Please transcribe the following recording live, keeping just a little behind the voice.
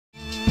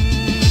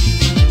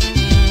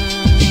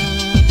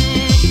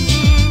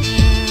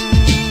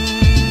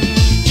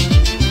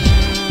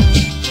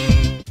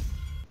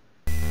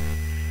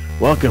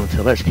welcome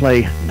to Let's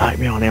Play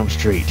Nightmare on Elm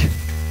Street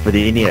for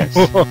the NES.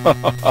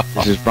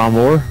 This is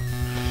Ronmower,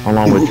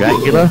 along with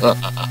Dracula,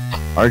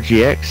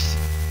 RGX,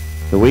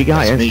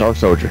 TheWiiguy, and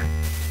Starsoldier.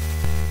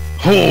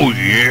 Oh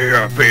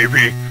yeah,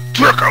 baby!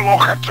 Take a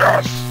look at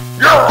this!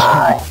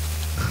 Yeah!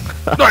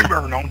 Nightmare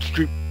on Elm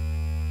Street.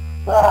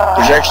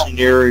 There's actually an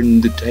error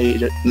in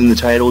the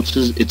title.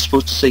 It's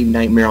supposed to say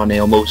Nightmare on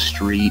Elmo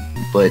Street,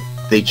 but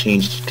they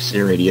changed it because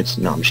they're idiots.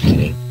 No, I'm just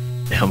kidding.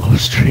 Elmo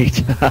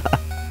Street.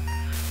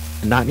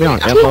 Nightmare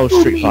on Elmo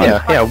Street.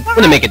 Yeah,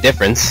 wouldn't make a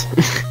difference.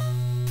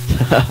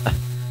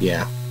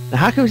 Yeah. Now,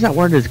 how come he's not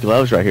wearing his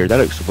gloves right here? That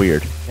looks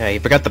weird. Yeah, you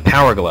forgot the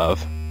power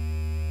glove.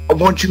 I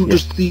want you to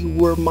see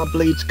where my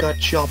blades got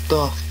chopped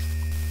off.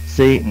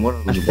 See, What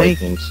are I those think white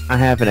things? I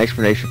have an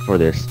explanation for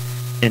this.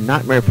 In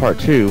Nightmare Part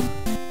 2,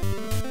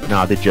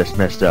 nah, they just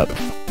messed up.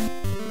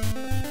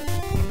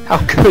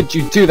 How could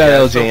you do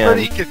that, So LJN?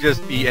 Freddy could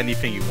just be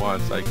anything he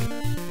wants. Like,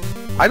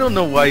 I don't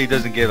know why he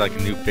doesn't get like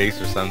a new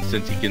face or something,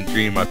 since he can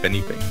dream up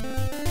anything.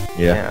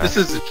 Yeah. This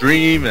is a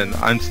dream, and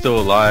I'm still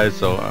alive,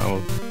 so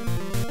I'll...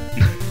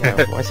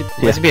 Yeah, why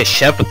does he be a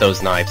chef with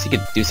those knives? He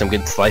could do some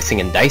good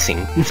slicing and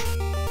dicing.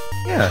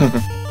 Yeah.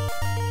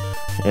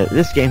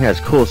 This game has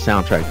cool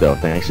soundtrack though,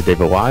 thanks to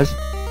David Wise.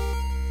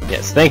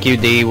 Yes, thank you,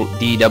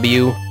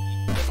 DW.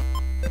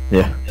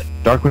 Yeah.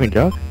 Darkwing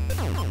Duck?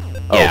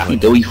 Yeah. Oh,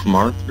 Billy from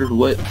Arthur?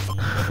 What?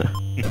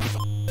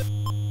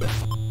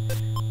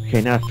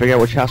 Okay, now figure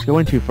out which house to go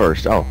into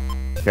first. Oh,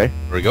 okay.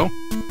 There we go.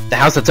 The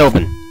house that's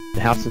open.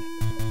 The house of...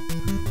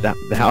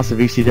 The house of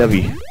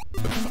ECW.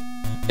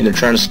 And they're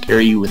trying to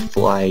scare you with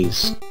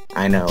flies.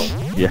 I know.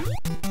 Yeah.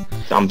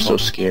 I'm so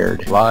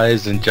scared.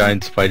 Flies and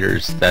giant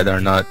spiders that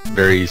are not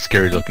very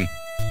scary looking.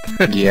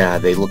 Yeah,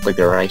 they look like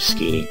they're ice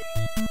skating.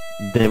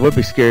 They would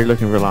be scary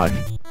looking in real life.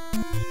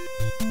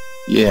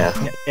 Yeah.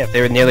 Yeah, if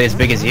they were nearly as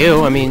big as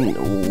you, I mean,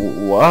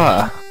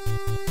 what?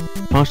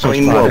 Punch I those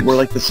mean, spiders. we're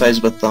like the size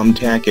of a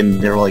thumbtack, and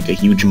they're like a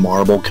huge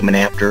marble coming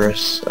after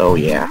us. Oh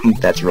yeah,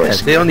 that's really Yeah,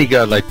 scary. they only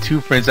got like 2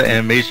 frames of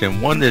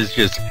animation. One is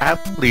just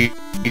happily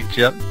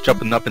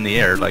jumping up in the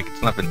air like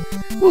it's nothing.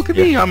 Look at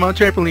me, I'm on a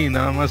trampoline,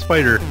 I'm a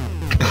spider.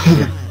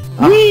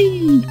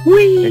 Wee!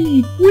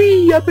 Wee!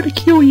 Wee! I'm gonna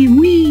kill you!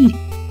 Wee!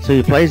 So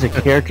you play as a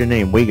character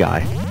named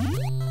Guy.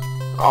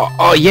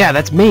 Oh yeah,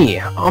 that's me.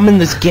 I'm in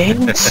this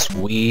game.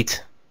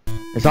 Sweet.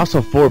 There's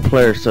also 4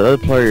 players, so the other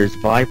player is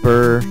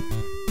Viper,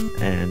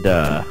 and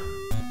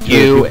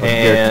You people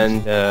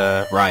and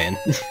Ryan.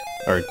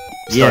 Or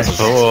Yes.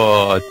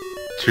 Starsoldier. Oh,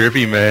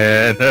 trippy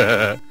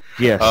man.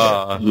 yes.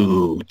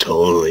 Ooh,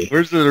 totally.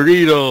 Where's the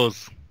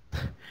Doritos?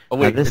 Oh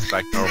wait, this- it's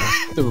back normal.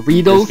 The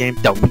Riddles. This game-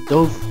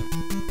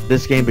 Doritos.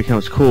 This game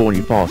becomes cool when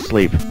you fall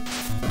asleep.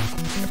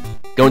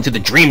 Go into the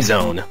dream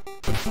zone.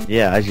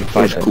 Yeah, as you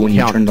fight It's cool when you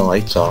Count, turn the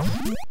lights off.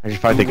 as you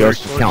fight the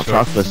ghost of Count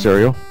Chocula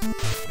cereal.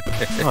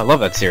 Oh, I love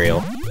that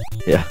cereal.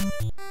 Yeah.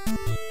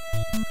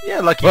 Yeah,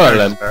 lucky Well,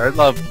 Christmas. I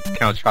love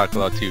Count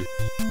Chocula too.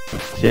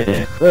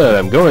 Yeah. Well,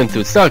 I'm going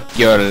to suck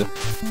your...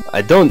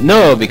 I don't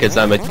know because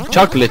I'm a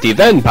chocolatey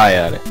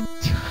vampire.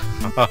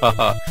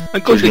 I'm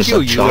going to Give us kill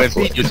some you and chocolate.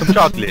 feed you some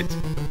chocolate.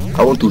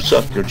 I want to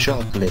suck your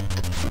chocolate.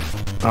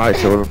 Alright,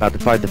 so we're about to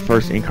fight the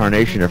first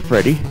incarnation of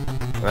Freddy.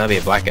 That'd be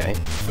a black guy.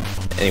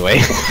 Anyway.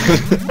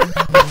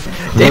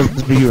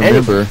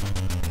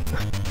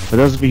 For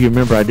those of you who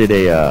remember, I did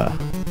a, I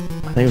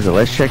think it was a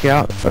Let's Check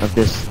Out of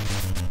this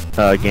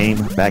game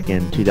back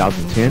in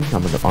 2010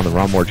 on the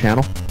Ronmower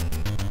channel.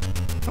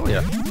 Oh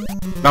yeah.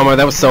 No,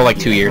 that was so like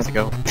 2 years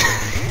ago.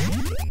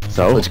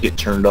 So, Let's get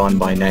turned on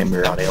by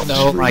Nightmare on Elm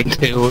So Street. like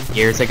 2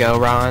 years ago,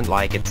 Ron.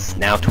 Like it's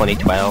now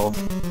 2012.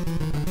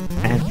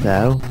 and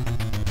so,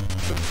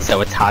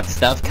 So it's hot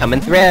stuff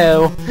coming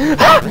through.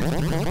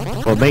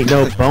 well, make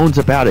no bones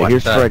about it, What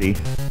here's the- Freddy.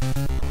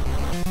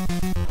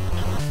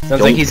 Sounds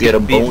Don't like he's get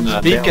gonna a be... bones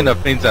Speaking of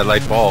things that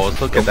like balls,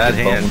 look at that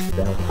hand.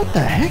 What the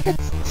heck?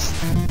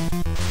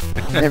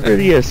 It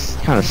really is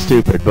kind of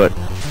stupid, but,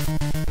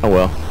 oh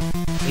well.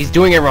 He's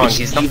doing it wrong. It's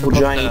He's an not evil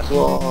supposed giant to,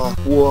 claw.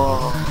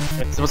 Whoa.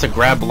 he's supposed to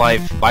grab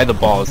life by the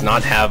balls,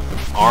 not have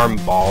arm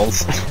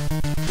balls.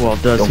 Well,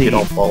 does Don't he, get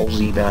all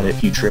ballsy about it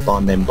if you trip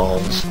on them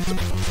balls.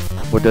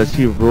 well, does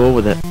he rule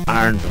with an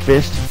iron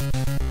fist?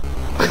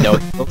 No,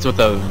 he builds with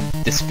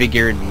a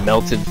disfigured,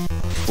 melted,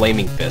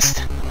 flaming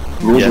fist.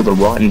 Rules Yeah. with a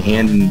rotten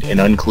hand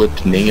and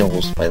unclipped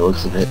nails by the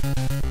looks of it.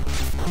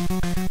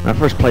 When I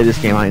first played this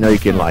game, I didn't know you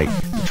could, like,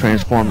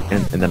 transform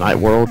in the night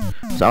world,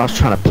 so I was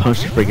trying to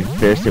punch the freaking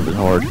fist, it was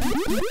hard.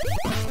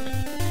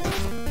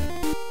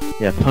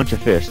 Yeah, punch a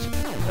fist.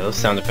 Those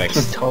sound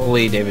effects,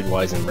 totally David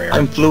Wise and rare.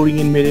 I'm floating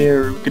in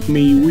midair. Look at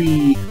me,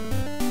 wee.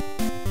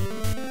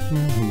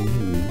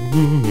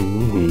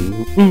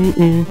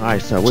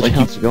 Alright, so which like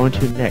house to go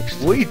into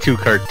next? Way too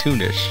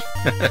cartoonish.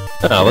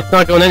 Oh, let's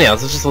not go in any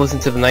else. Let's just listen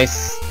to the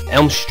nice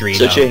Elm Street.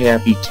 Such a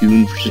happy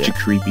tune for such a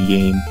creepy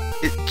game.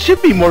 It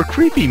should be more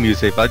creepy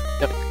music, but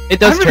It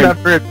does I turn...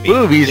 remember in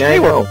movies, Yeah, they I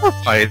were know.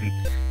 horrifying.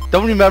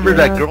 Don't remember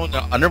Yeah. that girl in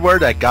the underwear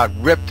that got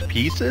ripped to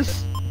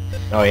pieces?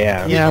 Oh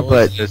yeah. Yeah, It but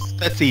was just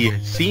that's the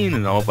scene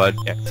and all, but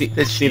Yeah. See,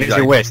 This see, there's like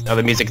your wish. Now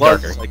the music's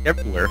blood's darker. like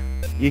everywhere.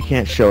 You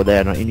can't show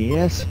that on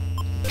NES.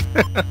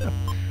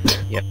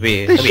 Yeah,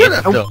 They should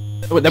have,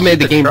 though. that made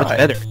the game much Try.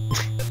 better.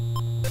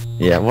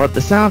 Yeah, well, the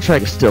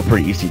soundtrack is still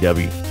pretty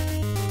ECW.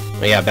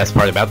 But yeah, best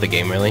part about the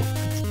game, really.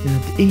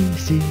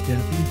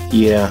 ECW.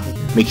 Yeah,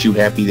 makes you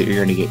happy that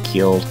you're gonna get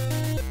killed.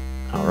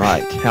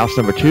 Alright, house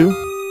number 2.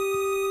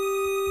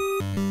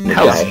 The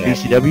House guy happy.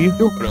 ECW.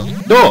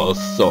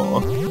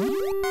 Doso.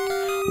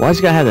 Why's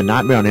it gotta have the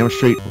Nightmare on Elm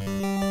Street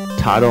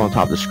title on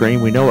top of the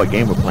screen? We know what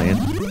game we're playing.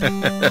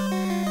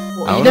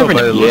 I don't know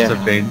by the looks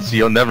of things.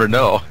 You'll never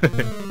know.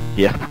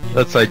 Yeah.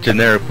 That's like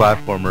generic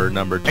platformer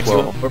number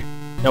 12.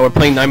 No, we're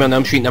playing Nightmare on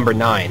Elm Street number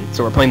 9,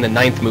 so we're playing the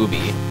 9th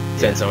movie.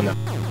 Since oh no.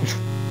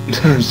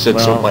 Said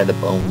Well- so by the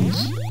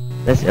bones.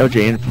 That's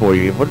LJN for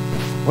you. What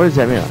does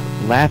that mean?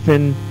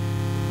 Laughing,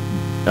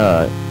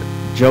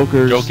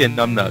 jokers. Joking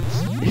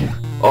numbnuts.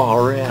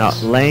 Oh,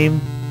 rats. Lame,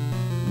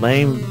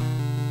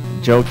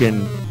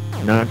 joking,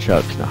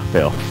 nunchucks. No,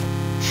 Phil.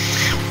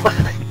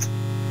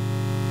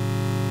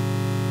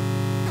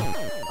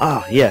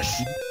 Ah, yes.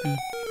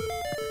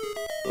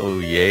 Oh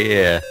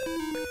yeah.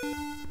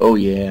 Oh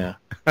yeah.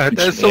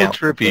 That's so Yeah,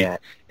 trippy. yeah.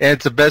 And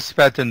it's the best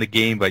effect in the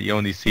game, but you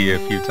only see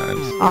it a few times.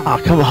 Ah,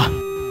 come on.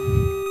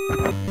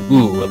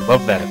 Ooh, I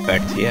love that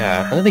effect.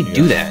 Yeah. How do they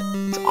do that?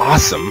 It's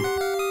awesome.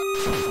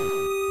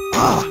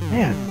 Ah,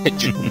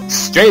 man.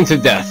 Strained to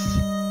death.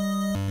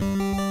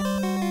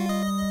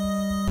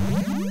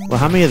 Well,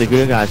 how many of the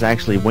good guys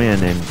actually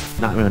win in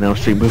Nightmare on Elm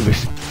Street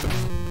movies?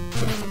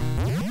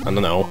 I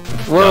don't know.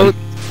 Well,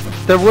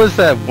 there was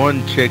that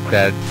one chick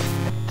that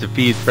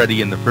defeated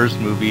Freddy in the first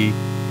movie.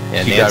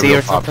 Yeah, She got Nancy real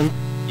or something?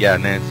 Yeah,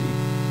 Nancy.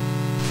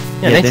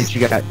 Yeah, then Nancy. she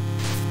got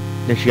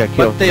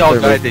killed. But they all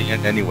Third died at the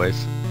end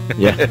anyways.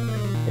 Yeah.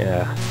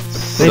 Yeah. They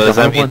So does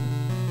that found mean...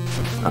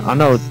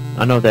 one.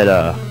 I know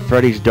that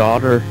Freddy's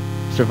daughter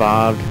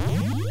survived.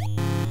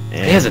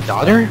 And, He has a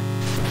daughter?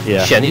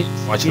 Yeah. Shit, I need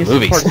to watch the Yes,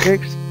 movies. part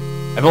 6.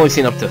 I've only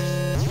seen up to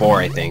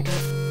 4, I think.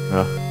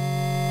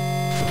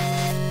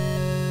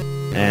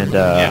 And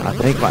Yeah. I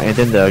think, and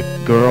then the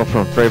girl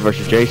from Freddy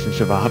vs. Jason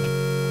survived.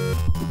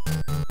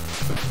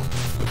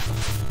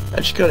 I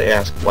just gotta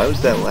ask, why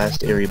was that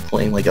last area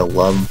playing like a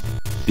love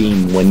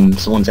theme when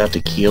someone's out to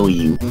kill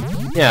you?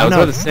 Yeah, I was No.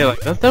 about to say, like,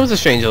 that was a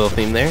strange little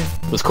theme there.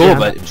 It was cool, Yeah,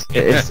 but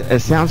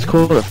It sounds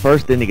cool at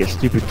first, then it gets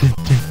stupid.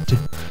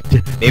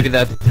 maybe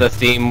that's the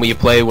theme you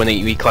play when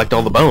you collect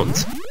all the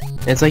bones.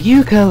 And it's like,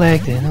 you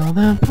collected all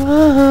the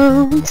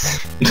bones.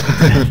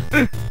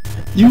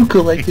 You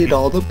collected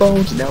all the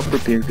bones, now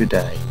prepare to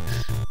die.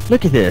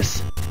 Look at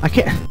this. I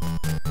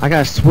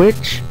gotta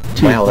switch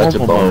to Wow, that's a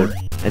normal bone. mode,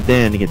 and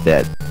then get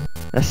that.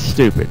 That's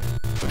stupid.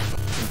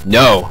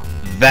 No,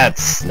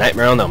 that's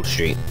Nightmare on Elm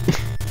Street.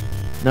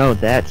 No,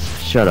 that's...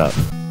 Shut up.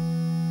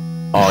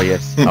 Oh,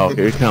 yes. Oh,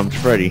 here comes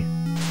Freddy.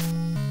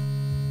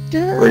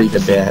 Ready to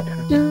bat.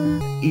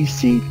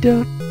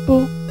 ECW.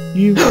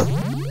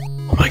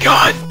 Oh my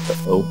god!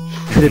 Oh.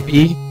 Could it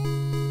be?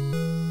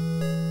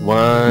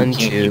 1, You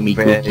can't 2, give me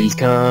Freddy's cookies.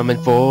 coming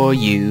for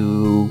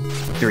you.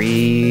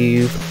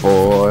 3,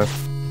 4.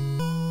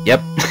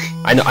 Yep.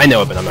 I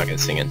know it, but I'm not gonna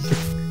sing it.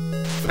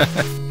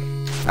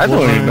 I don't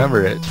 1,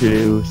 remember it.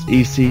 2,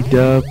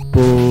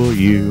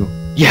 ECW.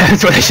 Yeah,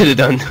 that's what I should have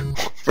done.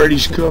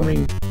 Freddy's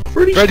coming.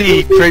 Freddy's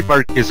Freddy coming.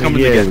 trademark is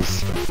coming again.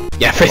 Yes.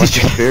 Yeah, Watch Freddy's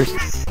the Spears.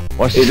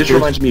 Watch Hey, the this Spears.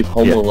 reminds me of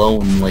Home Yeah.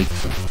 Alone, like...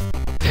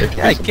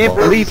 Yeah, I can't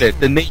believe it.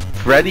 The name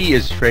Freddy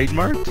is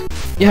trademarked?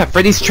 Yeah,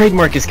 Freddy's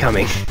trademark is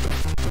coming.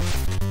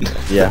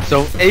 Yeah.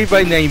 So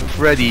anybody named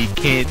Freddy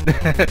can't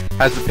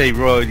has to pay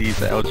royalties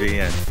to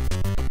LJN.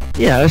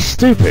 Yeah, that's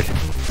stupid.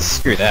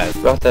 Screw that.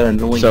 About that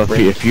annoying So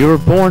Freddy. if you were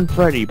born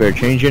Freddy, you better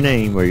change your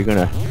name or you're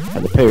gonna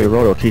have to pay your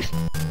royalties.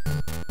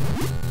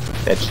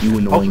 That's you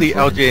annoying Hopefully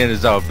Freddy. LJN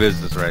is out of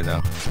business right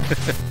now.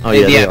 Oh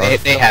yeah, yeah, they are.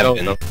 they have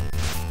been.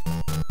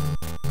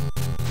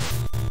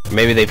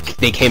 Maybe they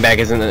came back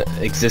as an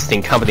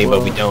existing company,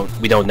 but we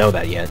don't know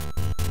that yet.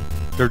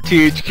 They're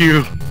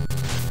THQ.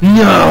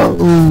 No.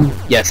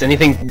 Yes,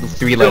 anything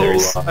 3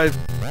 letters. Still alive.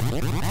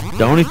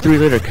 The only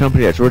 3-letter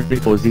company that's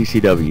ridiculous is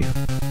ECW.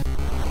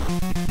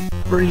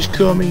 Freddy's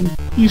coming.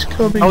 He's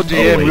coming.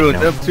 LJN Oh, wait,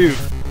 ruined no. them too.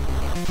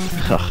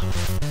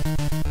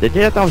 They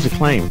did. I thought it was a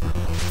claim.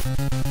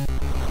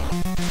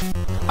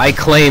 I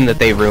claim that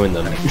they ruined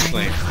them. Now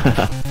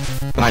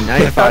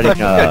you're fighting.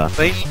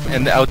 Clay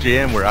and the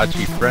LJN were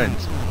actually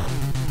friends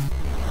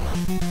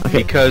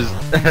Okay. because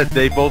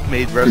they both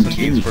made wrestling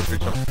games for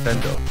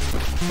Nintendo.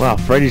 Wow,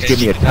 Freddy's And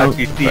giving me you a can tongue.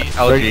 actually see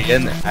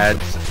LJN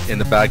ads in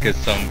the back of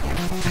some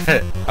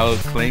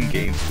Claim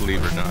games,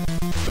 believe it or not.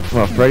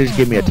 Well, Freddy's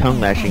giving me a tongue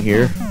lashing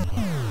here.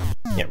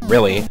 Yeah,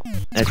 really.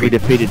 As we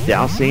defeated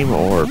Dalsim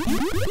or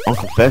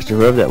Uncle Fester,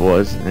 whoever that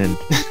was, and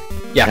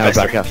Yeah, now we're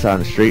Fester. back outside on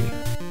the street.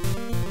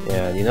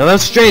 Yeah, you know,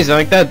 that's strange.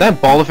 Like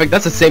that ball effect,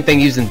 that's the same thing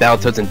used in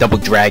Battletoads and Double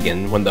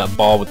Dragon when the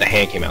ball with the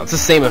hand came out. It's the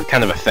same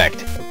kind of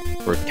effect.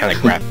 Or kind of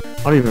crap.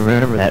 I don't even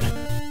remember that.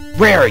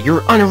 Rare,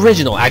 you're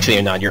unoriginal. Actually,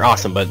 you're not. You're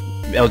awesome, but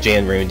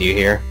LJN ruined you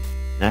here.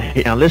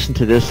 Now listen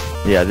to this.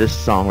 Yeah, this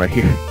song right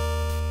here.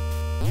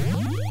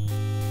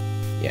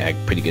 Yeah,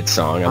 pretty good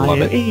song. I love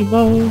am it.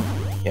 emo.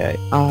 Yeah,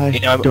 I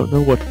don't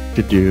know what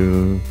to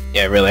do.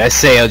 yeah, really. I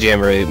say LGN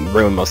really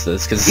ruined most of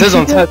this because it says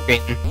on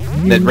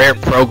touchscreen that Rare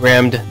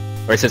programmed,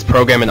 or it says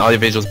programmed and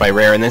audiovisuals by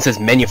Rare, and then it says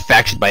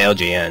manufactured by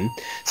LGN.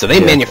 So they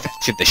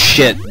manufactured the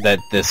shit that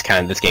this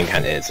game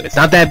kind of is. It's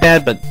not that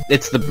bad, but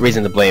it's the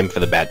reason to blame for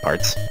the bad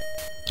parts.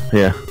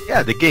 Yeah.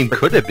 Yeah, the game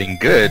could have been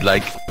good.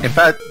 Like, in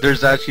fact,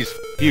 there's actually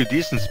a few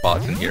decent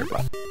spots in here,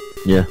 but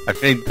Yeah. I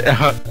think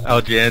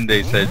LGN,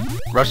 they said,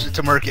 rush it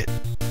to market.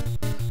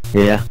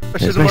 Yeah. Rush it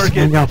Let's to make some market.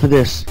 money off of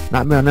this.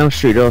 Nightmare on Elm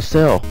Street, it'll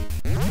sell.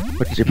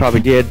 Which it probably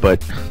did,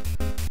 but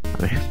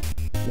I mean,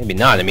 Maybe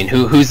not. I mean,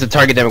 who's the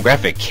target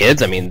demographic?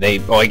 Kids? I mean,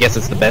 I guess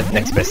it's the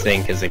next best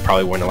thing because they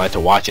probably weren't allowed to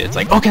watch it. It's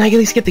like, oh, can I at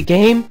least get the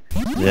game?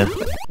 yeah.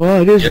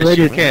 Well, it is Yes, you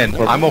rated. can.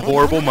 I'm a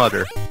horrible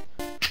mother.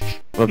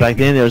 Well, back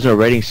then there was no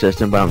rating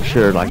system, but I'm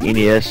sure, like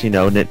NES, you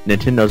know,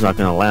 Nintendo's not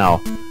going to allow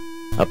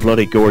a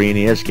bloody, gory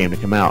NES game to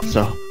come out.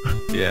 So,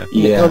 Yeah.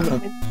 Yeah.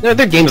 They're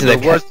games So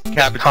that there was con-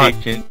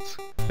 decapitations.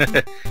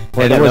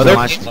 well, there was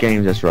licensed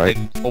games. That's right.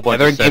 and a whole Yeah, bunch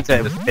there are of games sets.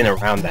 that have been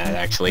around that,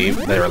 actually,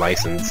 that are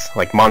licensed.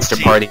 Like Monster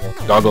See? Party,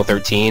 Goggle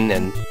 13,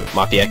 and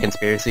Mafia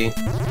Conspiracy.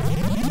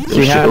 They'll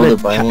See, how show the did-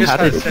 violence, how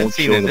but did- it won't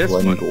seen show in the this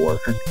blood and one? gore.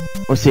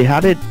 Well, see, how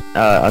did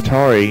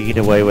Atari get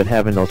away with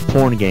having those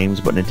porn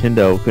games, but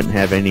Nintendo couldn't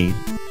have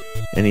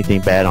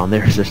anything bad on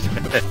their system?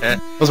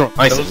 Those were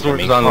licensed.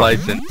 Those were on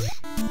license.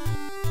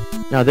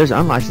 No, there's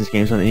unlicensed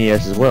games on the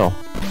NES as well.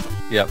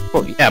 Yep.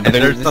 Well, yeah, but And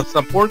there's there's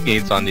some port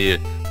games on the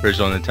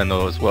original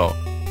Nintendo as well.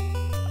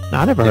 No,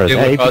 I never heard They of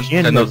that. without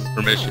APGN was, Nintendo's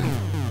permission.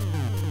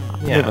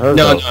 yeah. never heard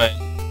No,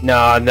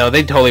 of no,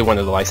 they totally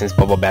wanted the licensed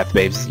Bubble Bath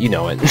Babes. You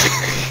know it.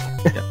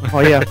 Oh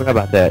yeah, I forgot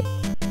about that.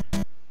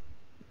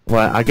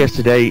 Well, I guess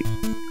today,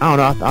 I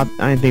don't know.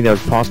 I didn't think that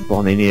was possible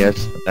on the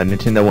NES.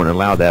 Nintendo wouldn't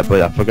allow that,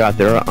 but I forgot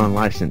there are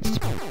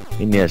unlicensed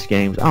NES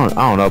games. I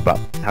don't know about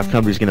how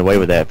companies get away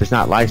with that. If it's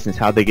not licensed,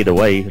 how'd they get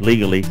away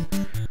legally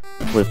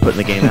with putting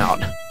the game out?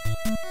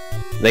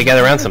 They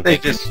got around some They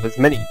things. just- There's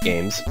many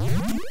games.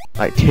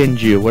 Like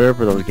Tenju,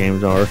 whatever those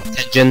games are.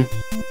 Tengen.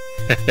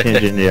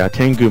 Tenjin, yeah,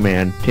 Tengu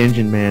Man,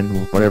 Tenjin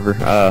Man, whatever.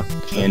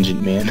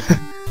 Tangent man.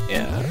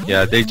 Yeah.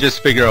 Yeah, they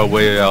just figure out a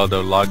way out of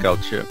the lockout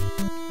chip.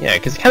 Yeah,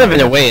 because kind of in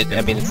a way,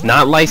 I mean, it's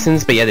not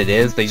licensed, but yet it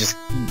is. They just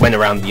went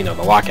around, the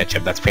lockout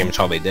chip. That's pretty much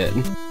all they did.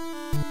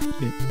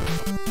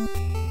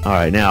 All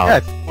right, now, Yeah,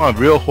 if you want a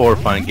real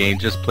horrifying game,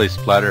 just play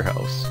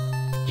Splatterhouse.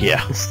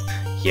 yeah.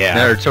 Yeah.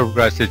 Naruto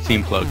Regressive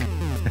Team Plug.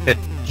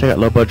 Check out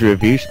Low Budget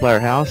Reviews,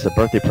 Splatterhouse, a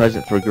birthday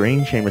present for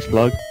Green, shameless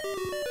plug.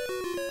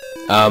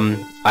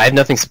 I have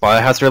nothing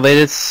Splatterhouse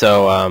related,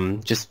 so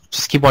just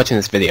keep watching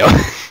this video.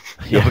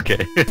 Yeah.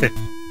 Okay.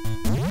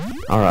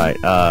 All right,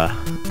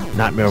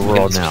 Nightmare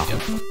World now.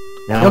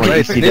 Now Okay, we're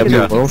in Ninja.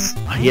 CW World.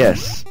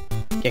 Yes.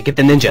 Yeah, get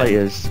the ninja. Play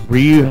is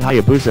Ryu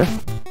Hayabusa.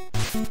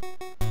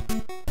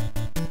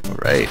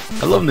 Alright.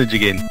 I love Ninja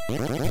Game.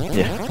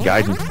 Yeah,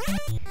 Gaiden.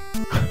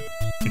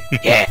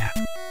 Yeah.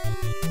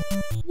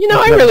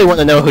 I really want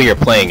to know who you're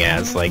playing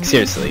as. Like,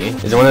 seriously,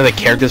 is it one of the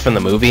characters from the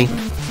movie?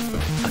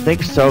 I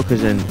think so,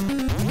 because in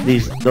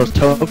those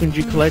tokens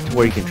you collect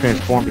where you can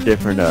transform to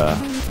different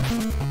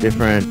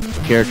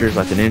characters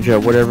like the ninja or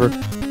whatever.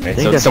 I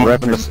think that's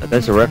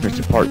a reference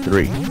to part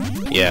 3.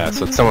 Yeah,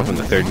 so it's someone from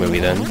the third movie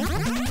then.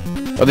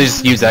 Or they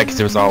just use that because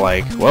it was all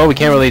like, well, we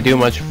can't really do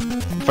much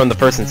from the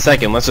first and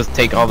second. Let's just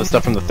take all the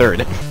stuff from the third.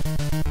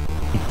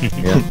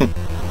 Yeah.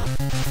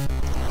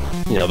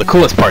 The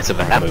coolest parts of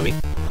that movie.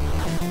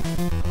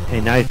 Hey,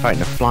 now you're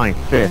fighting a flying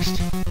fist.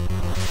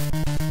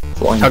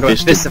 Flying Talk about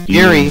Fist Fists of of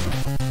Fury.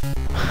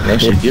 And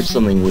actually did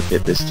something with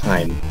it this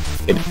time.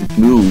 It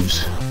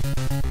moves.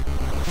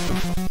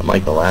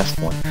 Unlike the last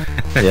one.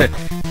 Yeah.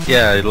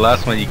 Yeah, the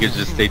last one you could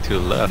just stay to the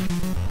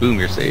left. Boom,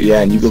 you're safe.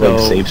 Yeah, and you could like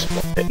So- save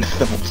spot it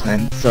the whole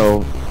time.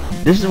 So,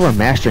 this is where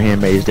Master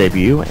Hand made his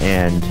debut,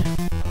 and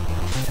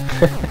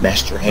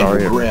Master Hand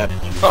Sorry. will grab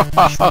You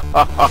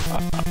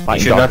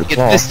fighting should not Dr. get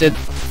Claw. fisted.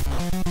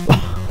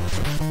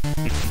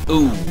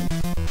 Ooh.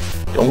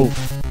 Don't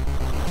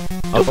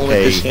let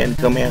Okay. this hand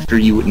come after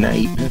you at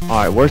night.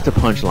 Alright, where's the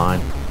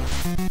punchline?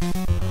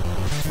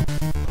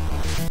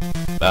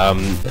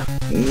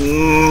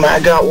 I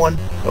got one.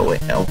 Oh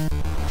wait, no.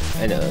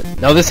 I know.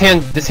 No, this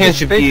hand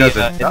should Fate be.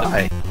 doesn't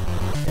die.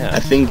 I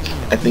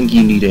think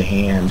you need a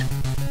hand.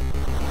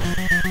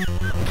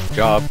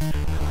 Job.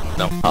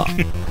 No.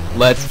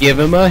 Let's give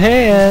him a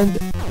hand.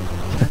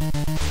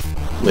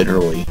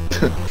 Literally.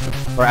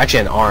 Or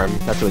actually an arm.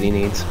 That's what he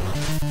needs.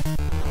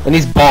 And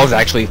these balls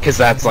actually, because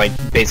that's like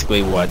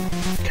basically what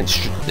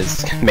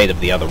is made of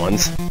the other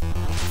ones.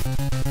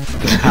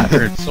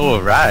 It's so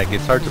erratic,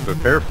 it's hard to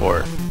prepare for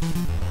it.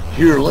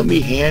 Here, let me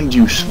hand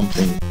you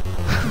something.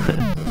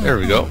 There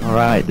we go.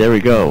 Alright, there we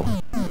go.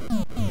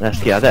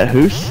 Let's get out of that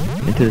hoose,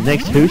 into the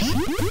next hoose.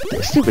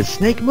 That stupid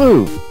snake,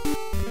 move!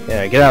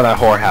 Yeah, get out of that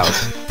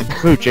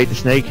whorehouse. Move, Jake the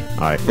snake.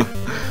 Alright.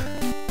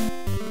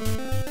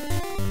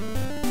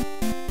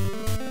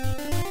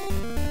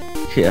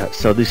 Yeah,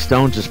 so these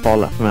stones just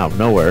fall out from out of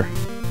nowhere.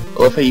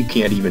 I love how you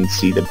can't even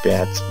see the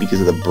bats because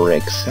of the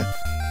bricks.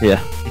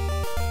 Yeah.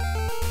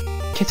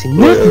 Can't see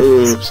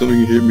nothing.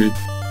 Somebody hit me.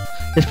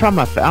 It's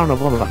probably I don't know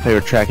what my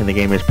favorite track in the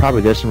game is.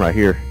 Probably this one right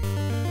here.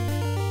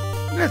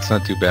 That's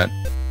not too bad.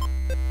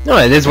 No,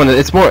 it is one of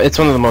it's one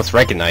of the most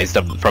recognized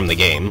from the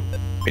game,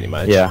 pretty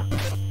much. Yeah.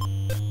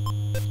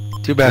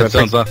 Too bad it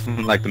sounds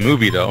nothing like the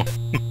movie though.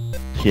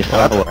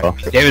 Yeah. Well.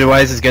 David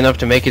Wise is good enough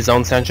to make his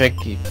own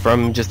soundtrack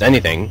from just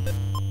anything.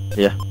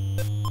 Yeah.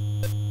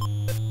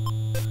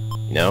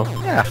 You know?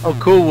 Yeah. How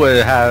cool would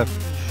it have,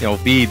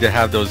 be to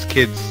have those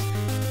kids,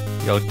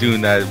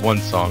 doing that one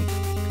song.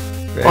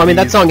 Well, I mean,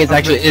 that song is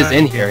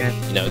in here.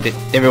 You know,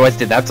 David Wise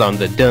did that song,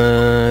 the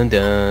dun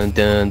dun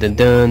dun dun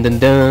dun dun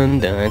dun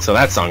dun. So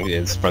that song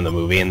is from the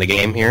movie and the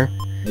game here.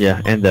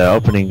 Yeah, and the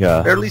opening.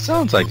 Barely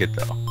sounds like it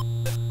though.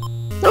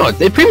 No,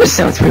 it pretty much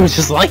sounds pretty much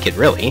just like it,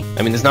 really.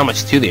 I mean, there's not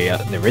much to the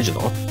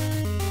original.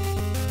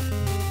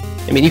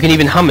 I mean, you can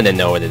even hum it and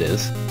know what it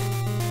is.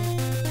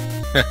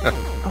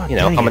 You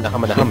know, humming.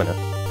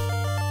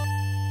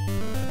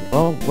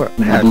 Well,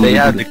 if they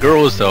had the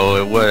girls though,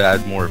 it would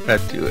add more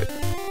effect to it.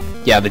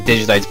 Yeah, the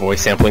digitized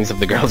voice samplings of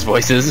the girls'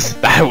 voices.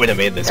 That would have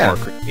made this more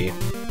creepy.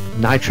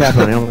 Night Trap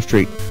on Elm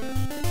Street.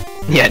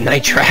 Yeah,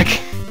 Night Track.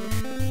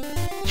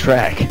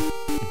 Track.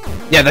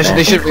 Yeah,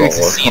 they should release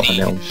a on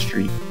CD. Elm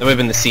Street. That would have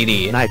been the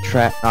CD. Night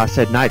Trap. I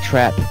said Night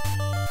Trap.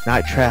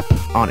 Night Trap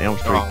on Elm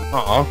Street.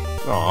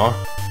 Aw.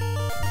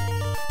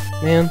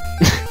 Man.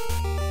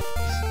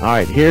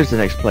 Alright, here's the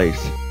next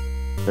place.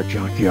 The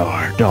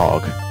Junkyard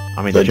Dog.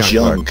 I mean, The the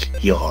Junkyard.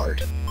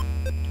 Junkyard.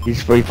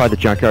 He's free by the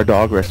Junkyard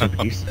Dog, rest in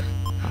peace.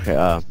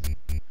 Okay,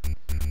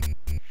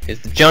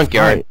 It's the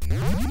Junkyard. Right.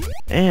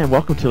 And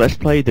welcome to Let's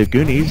Play The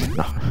Goonies.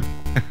 No.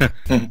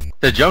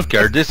 The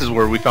Junkyard, this is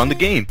where we found the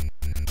game.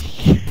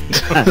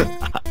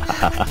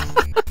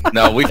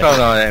 No, we found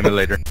it on an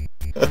emulator.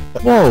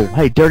 Whoa,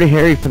 hey, Dirty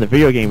Harry from the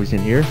video game is in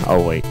here.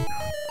 Oh, wait.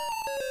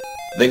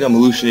 I think I'm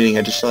hallucinating.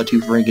 I just saw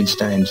 2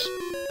 Frankensteins.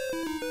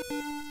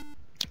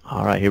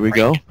 Alright, here we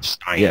go.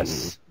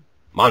 Yes.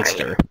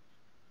 Monster.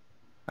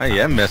 Oh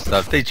yeah, messed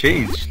up. They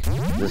changed.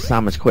 The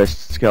Simon's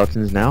Quest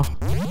skeletons now.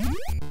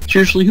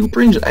 Seriously, who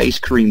brings ice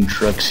cream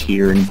trucks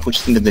here and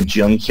puts them in the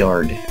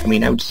junkyard? I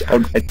mean,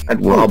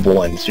 I'd rob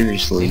one,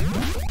 seriously.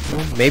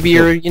 Maybe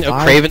you're,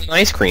 craving an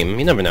ice cream.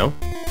 You never know.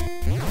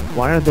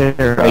 Why are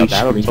there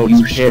Ice cream,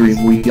 you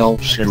scream, we all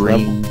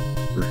scream.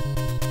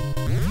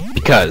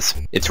 Because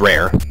it's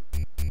rare.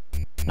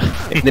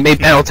 They made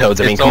Battletoads,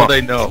 I mean, It's come all on.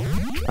 they know.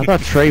 I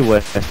thought Trey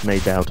West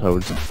made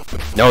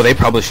Battletoads. No, they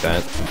published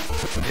that.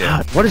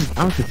 Yeah. What is?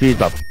 I'm confused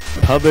about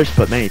published,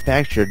 but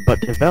manufactured, but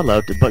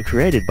developed, but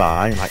created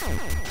by. Like,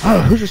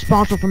 oh, who's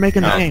responsible for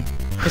making the game?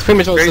 It's pretty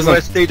much all it Great says on-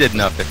 West, they did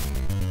nothing.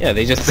 Yeah,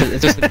 it's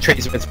just the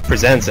Trace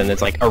presents, and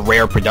it's like a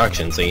rare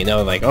production. So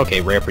like, okay,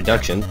 rare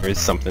production. There's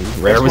something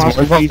rare was That's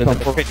more why I was involved than confused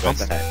the by Great Mortal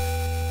West.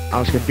 Kombat. I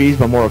was confused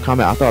by Mortal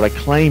Kombat. I thought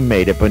Acclaim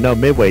made it, but no,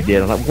 Midway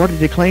did. I'm like, what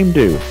did Acclaim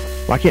do?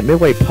 Why can't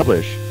Midway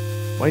publish?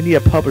 Why do you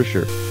need a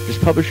publisher? Just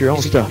publish your own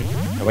stuff.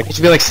 Why can't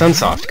you be like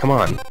Sunsoft? Come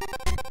on.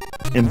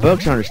 In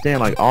books, I understand,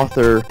 like,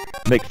 author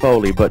Mick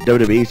Foley, but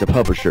WWE's a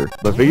publisher.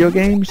 But video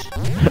games?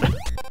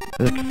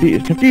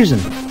 It's confusing.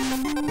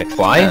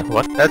 McFly? Yeah.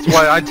 What? That's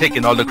why I'm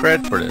taking all the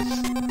credit for this.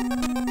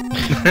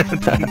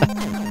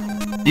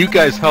 You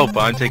guys help, but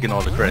I'm taking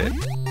all the credit.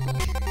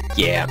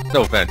 Yeah,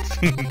 No offense.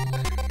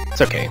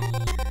 it's okay.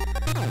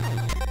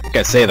 I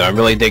gotta say though, I'm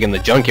really digging the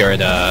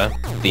Junkyard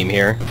theme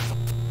here.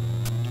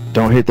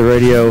 Don't hit the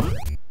radio,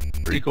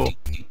 Pretty cool.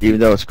 even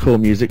though it's cool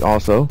music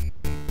also.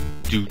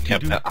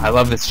 Yep, I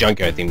love this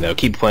Junkyard theme though.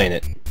 Keep playing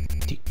it.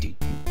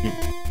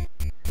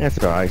 That's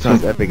alright. It's not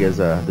as epic as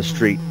the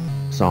street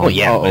song. Oh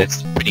yeah, Uh-oh. but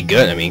it's pretty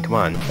good. I mean, come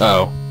on.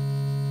 Oh,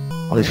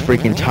 All these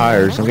freaking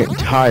tires. I'm getting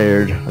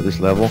tired of this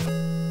level.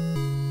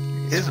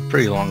 It's a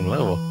pretty long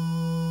level.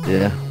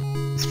 Yeah.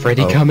 is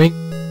Freddy Oh. coming?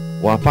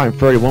 Well, I'm fighting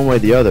Freddy one way or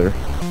the other.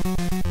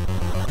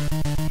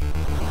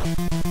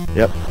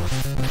 Yep.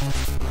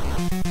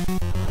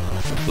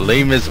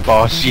 Lamest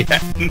boss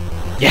yet.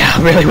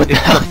 Yeah, really. What the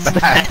hell is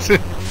that?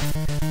 That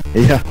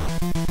Yeah.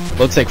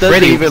 Looks like doesn't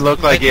Freddy. even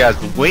look like he has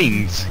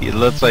wings. It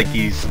looks like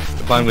he's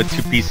flying with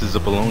 2 pieces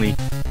of bologna.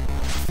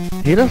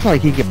 He looks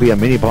like he could be a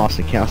mini boss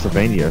in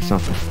Castlevania or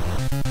something.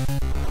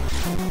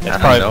 I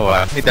don't know.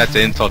 I think that's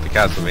an insult to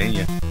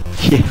Castlevania.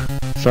 Yeah.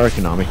 Sorry,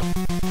 Konami.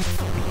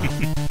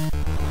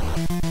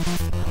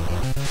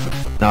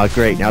 Now,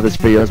 great. Now this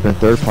video has been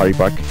third-party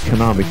by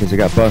Konami because they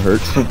got butthurt.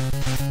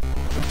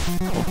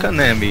 Oh,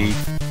 Konami.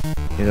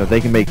 You know,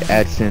 they can make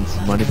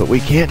AdSense money, but we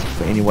can't.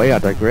 But anyway, I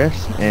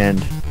digress. And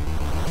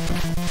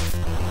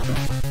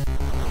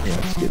yeah,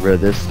 let's get rid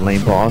of this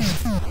lame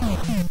boss.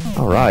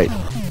 Alright.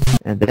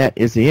 And that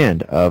is the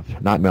end of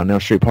Nightmare on Elm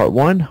Street Part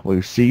 1.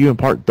 We'll see you in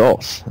Part 2.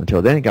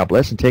 Until then, God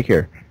bless and take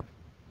care.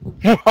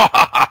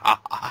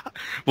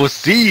 We'll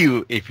see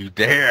you if you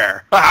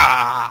dare.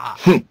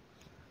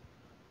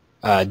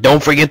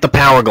 Don't forget the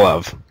Power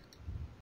Glove.